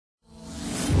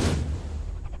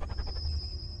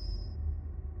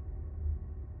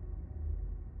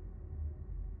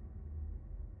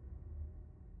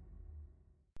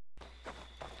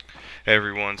Hey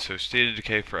everyone, so State of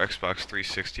Decay for Xbox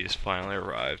 360 has finally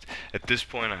arrived. At this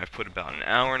point I've put about an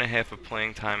hour and a half of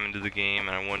playing time into the game,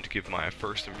 and I wanted to give my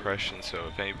first impression, so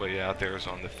if anybody out there is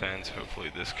on the fence,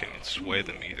 hopefully this can sway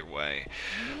them either way.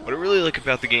 What I really like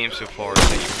about the game so far is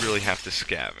that you really have to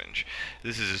scavenge.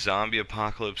 This is a zombie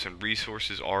apocalypse and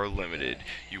resources are limited.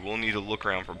 You will need to look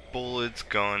around for bullets,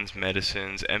 guns,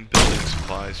 medicines, and building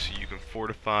supplies so you can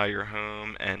fortify your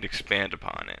home and expand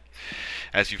upon it.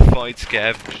 As you fight,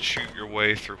 scavenge, and shoot your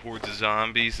way through hordes of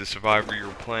zombies, the survivor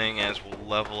you're playing as will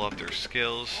level up their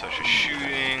skills, such as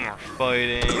shooting, or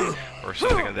fighting, or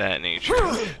something of that nature.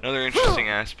 Another interesting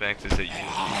aspect is that you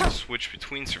can switch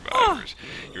between survivors.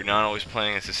 You're not always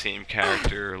playing as the same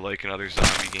character like in other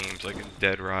zombie games, like in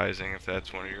Dead Rising, if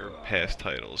that's one of your past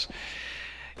titles.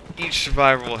 Each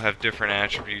survivor will have different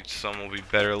attributes. Some will be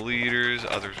better leaders,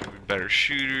 others will be better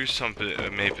shooters, some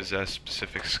may possess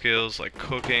specific skills like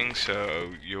cooking,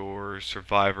 so your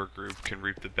survivor group can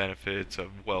reap the benefits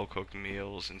of well-cooked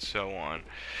meals and so on.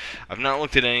 I've not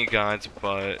looked at any guides,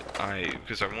 but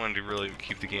because I wanted to really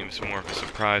keep the game some more of a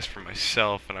surprise for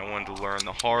myself, and I wanted to learn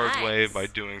the hard way by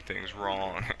doing things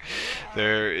wrong.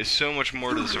 There is so much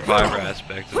more to the survivor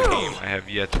aspect of the game I have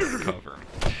yet to cover.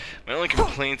 My only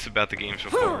complaints about the game so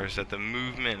far is that the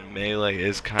movement in melee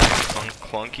is kind of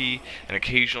clunky, and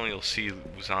occasionally you'll see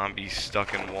zombies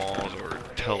stuck in walls or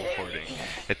teleporting.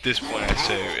 At this point, I'd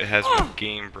say it has been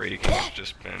game breaking, it's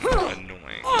just been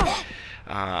annoying.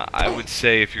 I would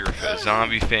say if you're a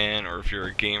zombie fan or if you're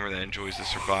a gamer that enjoys the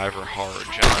survivor horror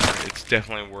genre, it's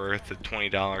definitely worth the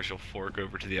 $20 you'll fork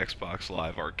over to the Xbox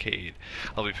Live Arcade.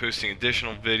 I'll be posting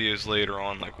additional videos later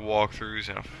on, like walkthroughs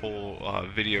and a full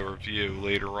video review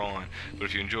later on. But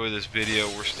if you enjoy this video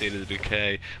or State of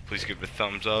Decay, please give it a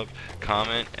thumbs up,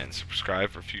 comment, and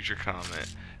subscribe for future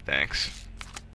comment. Thanks.